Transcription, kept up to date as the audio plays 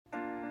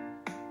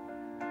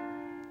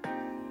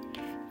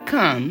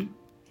come,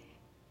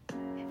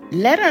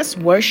 let us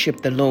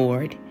worship the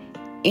Lord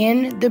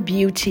in the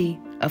beauty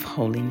of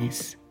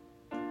holiness.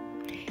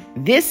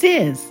 This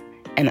is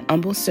an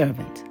humble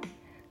servant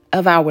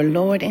of our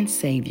Lord and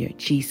Savior,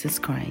 Jesus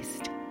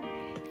Christ,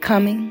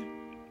 coming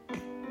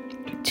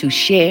to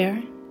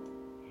share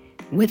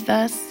with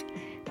us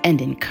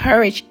and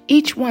encourage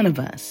each one of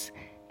us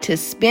to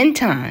spend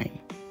time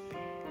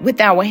with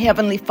our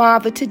Heavenly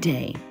Father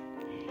today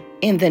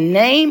in the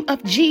name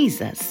of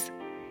Jesus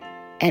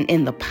and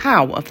in the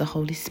power of the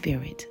Holy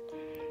Spirit.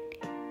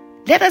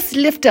 Let us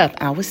lift up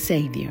our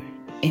Savior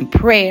in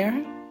prayer,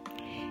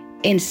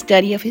 in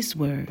study of His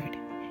Word,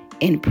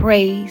 in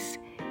praise,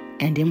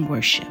 and in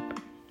worship.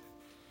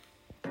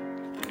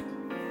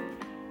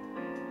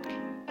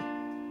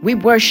 We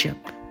worship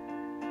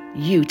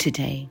you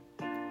today,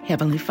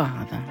 Heavenly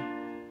Father,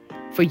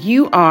 for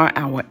you are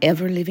our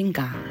ever-living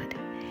God,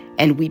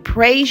 and we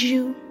praise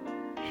you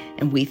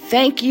and we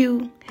thank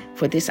you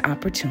for this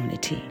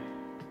opportunity.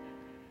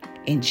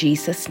 In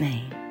Jesus'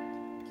 name,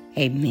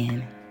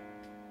 amen.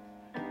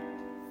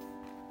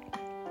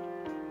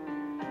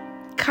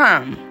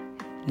 Come,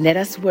 let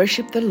us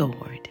worship the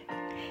Lord.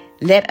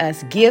 Let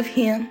us give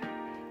Him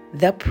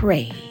the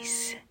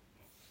praise.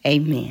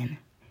 Amen.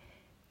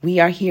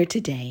 We are here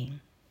today,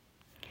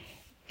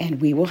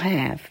 and we will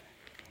have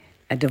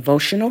a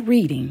devotional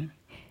reading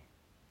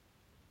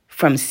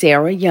from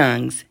Sarah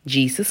Young's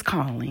Jesus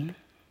Calling.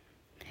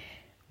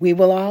 We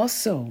will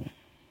also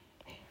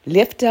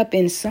lift up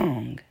in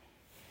song,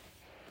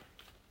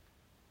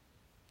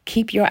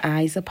 Keep Your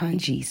Eyes Upon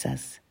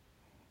Jesus,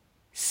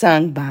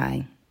 sung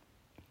by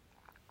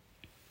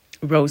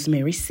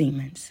Rosemary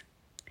Siemens.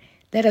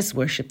 Let us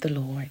worship the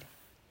Lord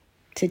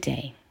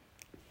today.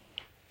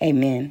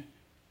 Amen.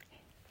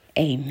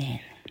 Amen.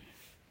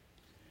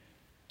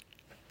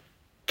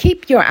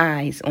 Keep your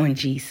eyes on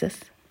Jesus.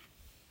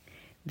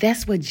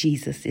 That's what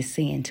Jesus is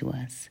saying to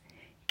us.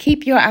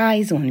 Keep your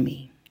eyes on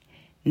me,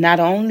 not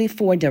only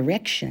for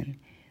direction,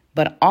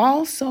 but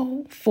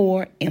also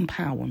for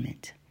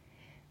empowerment.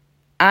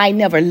 I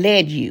never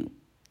led you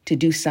to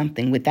do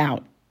something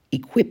without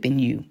equipping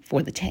you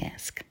for the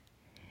task.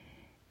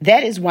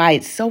 That is why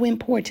it's so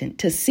important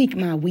to seek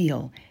my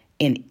will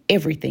in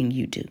everything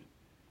you do.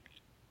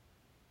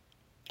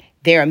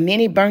 There are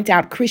many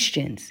burnt-out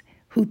Christians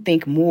who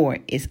think more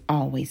is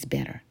always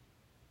better,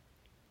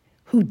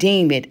 who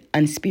deem it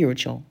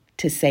unspiritual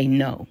to say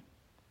no.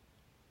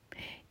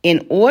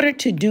 In order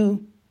to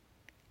do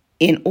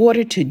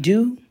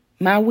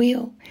my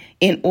will,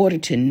 in order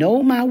to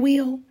know my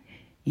will,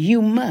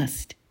 you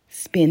must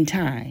spend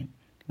time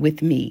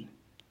with me,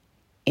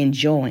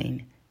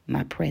 enjoying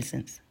my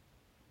presence.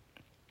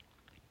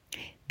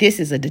 This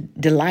is a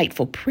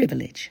delightful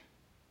privilege.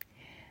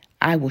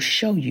 I will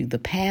show you the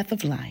path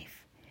of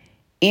life.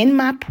 In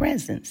my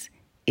presence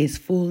is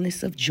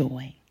fullness of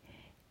joy.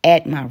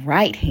 At my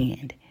right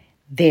hand,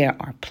 there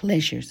are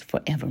pleasures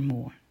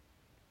forevermore.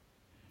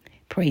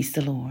 Praise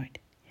the Lord.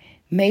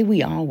 May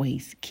we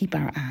always keep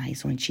our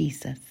eyes on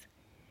Jesus.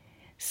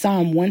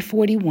 Psalm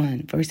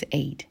 141, verse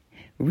 8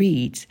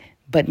 reads,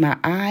 But my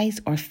eyes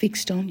are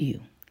fixed on you,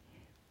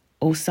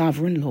 O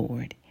sovereign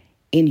Lord.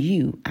 In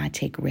you I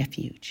take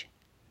refuge.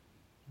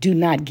 Do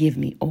not give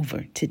me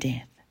over to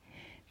death.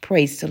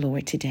 Praise the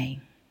Lord today.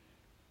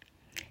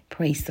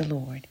 Praise the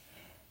Lord.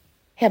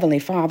 Heavenly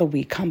Father,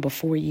 we come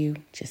before you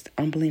just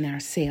humbling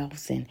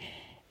ourselves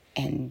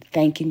and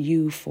thanking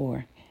you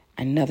for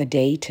another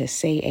day to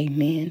say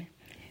amen.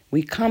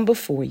 We come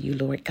before you,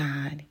 Lord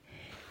God,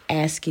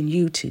 asking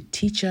you to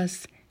teach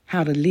us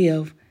how to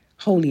live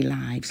holy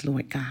lives,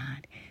 Lord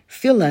God.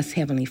 Fill us,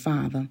 Heavenly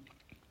Father,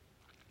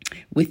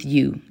 with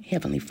you,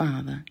 Heavenly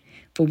Father,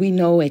 for we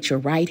know at your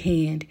right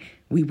hand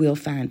we will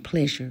find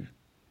pleasure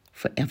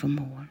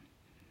forevermore.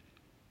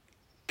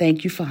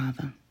 Thank you,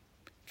 Father.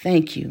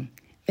 Thank you.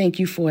 Thank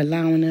you for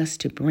allowing us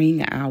to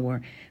bring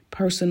our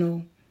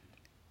personal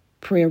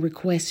prayer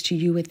requests to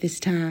you at this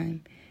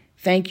time.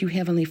 Thank you,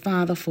 Heavenly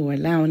Father, for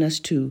allowing us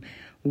to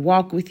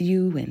walk with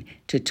you and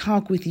to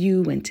talk with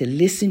you and to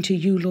listen to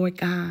you, Lord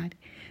God.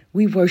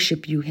 We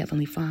worship you,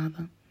 Heavenly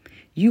Father.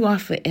 You are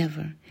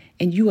forever,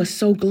 and you are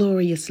so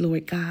glorious,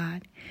 Lord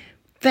God.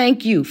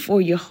 Thank you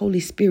for your Holy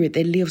Spirit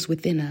that lives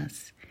within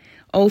us.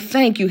 Oh,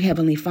 thank you,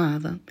 Heavenly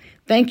Father.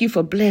 Thank you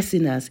for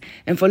blessing us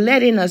and for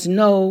letting us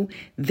know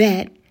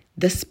that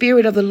the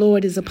Spirit of the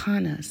Lord is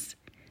upon us.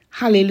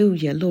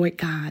 Hallelujah, Lord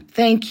God.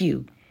 Thank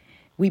you.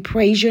 We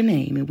praise your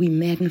name and we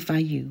magnify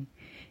you.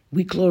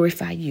 We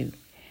glorify you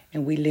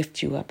and we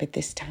lift you up at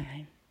this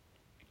time.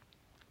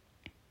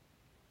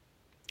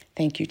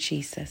 Thank you,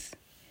 Jesus.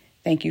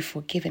 Thank you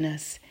for giving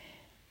us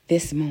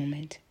this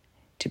moment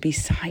to be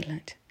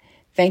silent.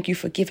 Thank you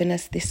for giving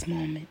us this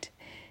moment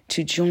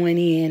to join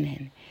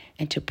in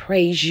and to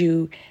praise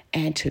you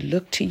and to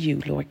look to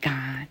you, Lord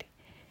God.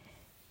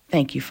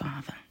 Thank you,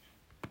 Father.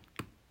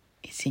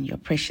 It's in your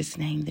precious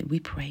name that we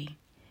pray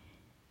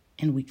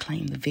and we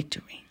claim the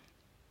victory.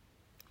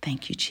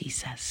 Thank you,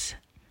 Jesus.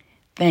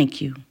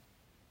 Thank you.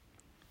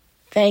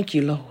 Thank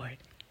you, Lord.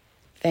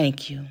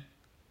 Thank you.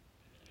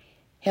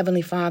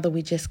 Heavenly Father,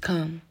 we just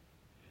come.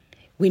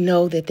 We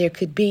know that there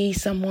could be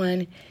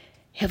someone,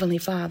 Heavenly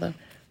Father,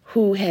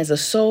 who has a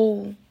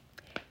soul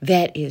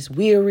that is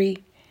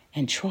weary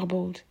and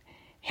troubled.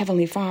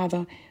 Heavenly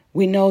Father,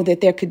 we know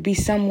that there could be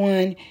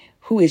someone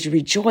who is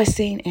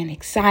rejoicing and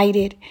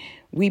excited.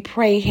 We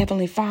pray,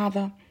 Heavenly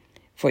Father,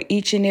 for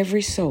each and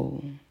every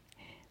soul,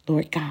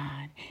 Lord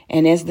God.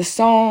 And as the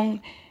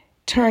song,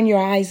 Turn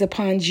Your Eyes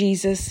Upon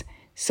Jesus,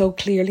 so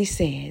clearly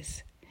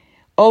says,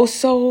 O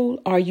soul,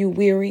 are you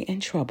weary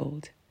and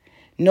troubled?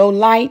 No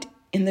light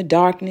in the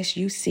darkness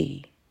you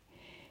see.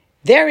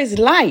 There is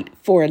light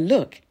for a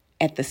look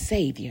at the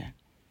Savior,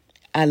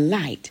 a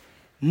light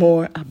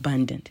more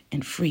abundant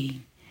and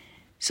free.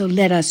 So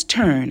let us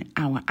turn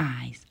our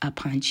eyes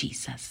upon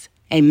Jesus.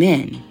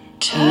 Amen.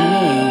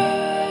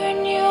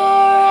 Turn your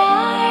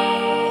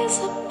eyes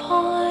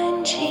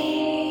upon Jesus.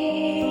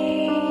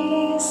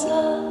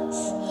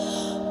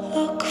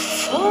 Look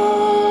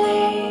full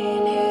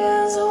in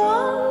his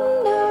wonderful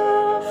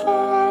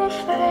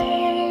face,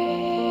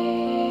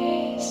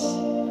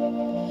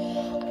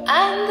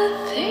 and the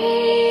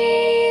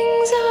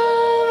things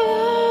of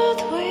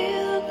earth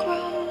will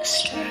grow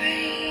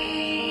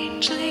strangely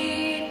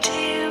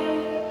dim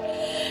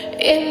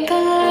in the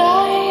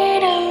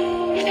light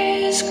of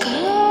his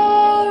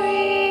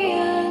glory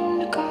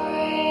and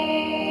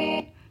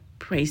grace.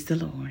 Praise the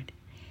Lord.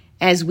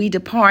 As we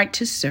depart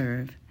to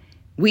serve,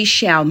 we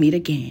shall meet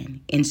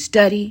again in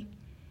study,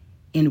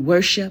 in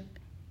worship,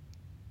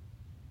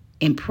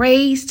 in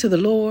praise to the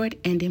Lord,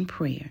 and in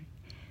prayer.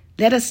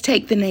 Let us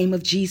take the name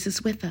of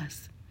Jesus with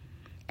us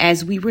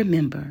as we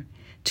remember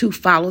to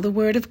follow the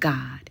word of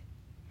God.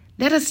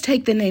 Let us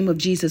take the name of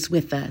Jesus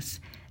with us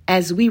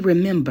as we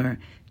remember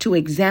to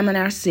examine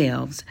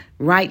ourselves,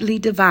 rightly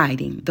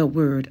dividing the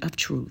word of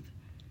truth.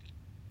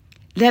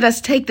 Let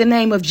us take the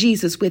name of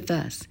Jesus with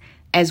us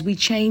as we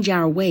change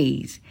our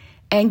ways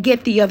and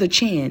get the other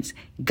chance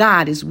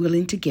God is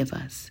willing to give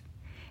us.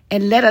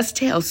 And let us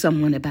tell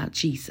someone about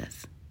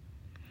Jesus.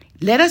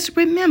 Let us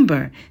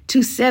remember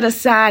to set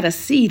aside a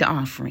seed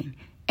offering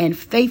and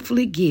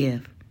faithfully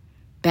give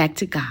back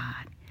to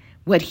God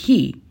what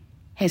He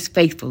has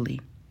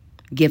faithfully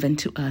given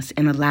to us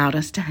and allowed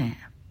us to have.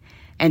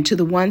 And to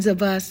the ones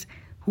of us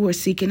who are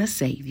seeking a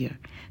Savior,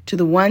 to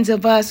the ones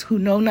of us who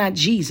know not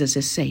Jesus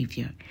as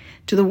Savior,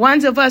 to the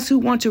ones of us who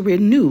want to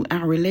renew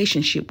our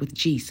relationship with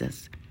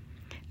Jesus,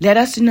 let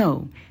us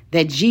know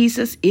that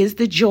Jesus is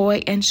the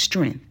joy and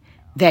strength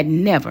that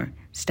never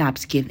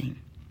stops giving.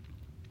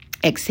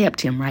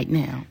 Accept Him right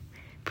now.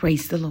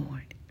 Praise the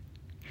Lord.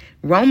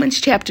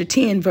 Romans chapter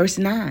 10, verse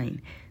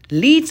 9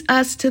 leads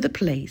us to the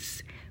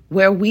place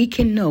where we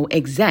can know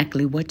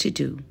exactly what to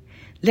do.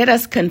 Let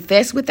us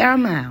confess with our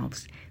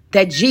mouths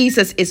that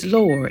Jesus is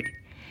Lord,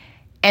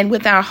 and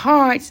with our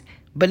hearts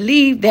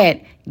believe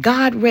that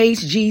God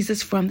raised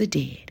Jesus from the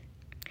dead.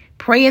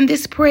 Pray in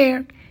this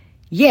prayer.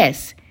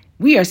 Yes,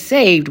 we are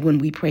saved when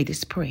we pray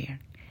this prayer.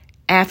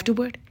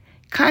 Afterward,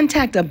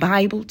 contact a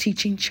Bible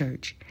teaching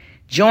church.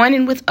 Join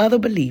in with other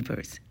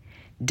believers.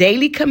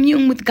 Daily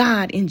commune with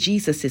God in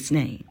Jesus'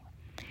 name.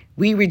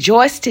 We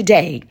rejoice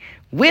today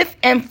with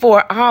and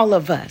for all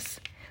of us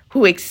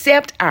who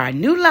accept our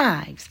new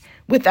lives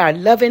with our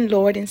loving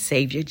Lord and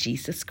Savior,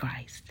 Jesus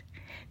Christ.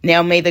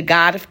 Now may the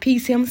God of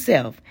peace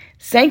Himself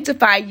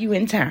sanctify you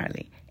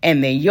entirely, and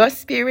may your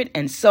spirit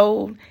and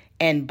soul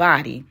and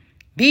body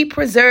be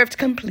preserved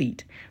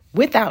complete,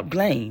 without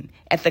blame,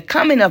 at the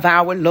coming of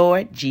our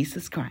Lord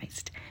Jesus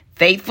Christ.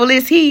 Faithful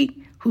is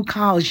He who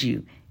calls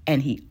you,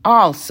 and He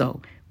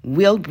also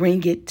will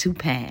bring it to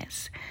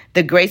pass.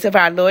 The grace of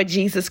our Lord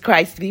Jesus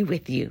Christ be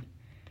with you.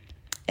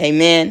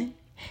 Amen.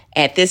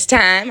 At this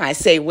time, I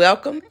say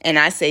welcome and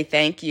I say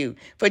thank you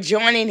for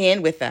joining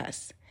in with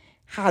us.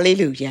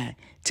 Hallelujah.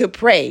 To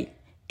pray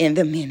in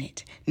the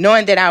minute,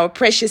 knowing that our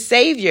precious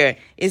Savior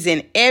is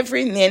in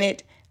every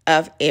minute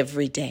of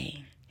every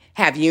day.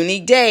 Have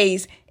unique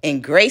days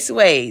and grace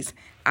ways.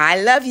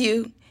 I love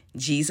you.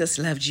 Jesus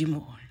loves you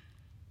more.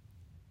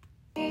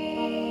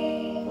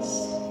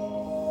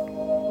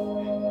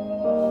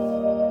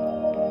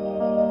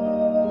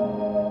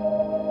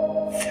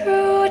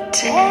 Through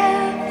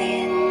death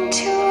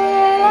into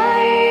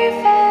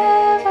life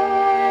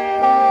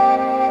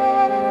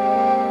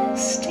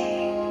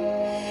everlasting,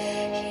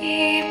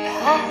 He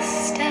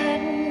passed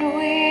and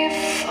we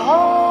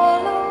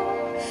follow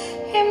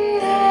Him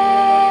there.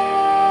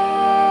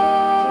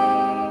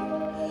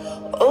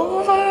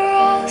 Over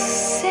us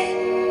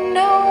sin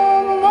no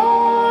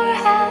more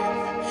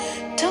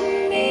hath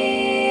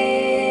dominion,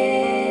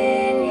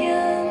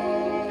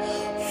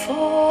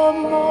 for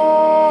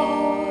more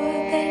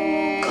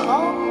than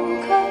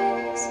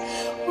conquers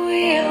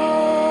we are.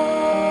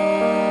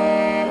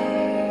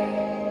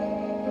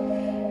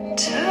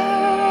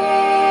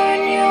 Turn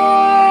your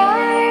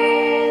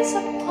eyes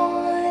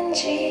upon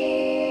Jesus.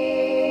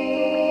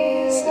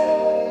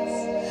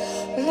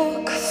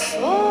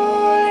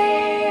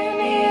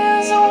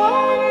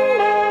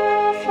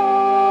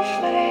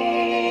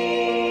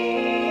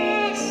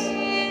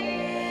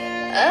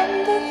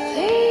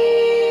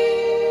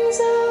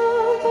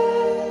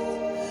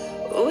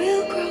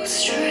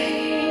 strength.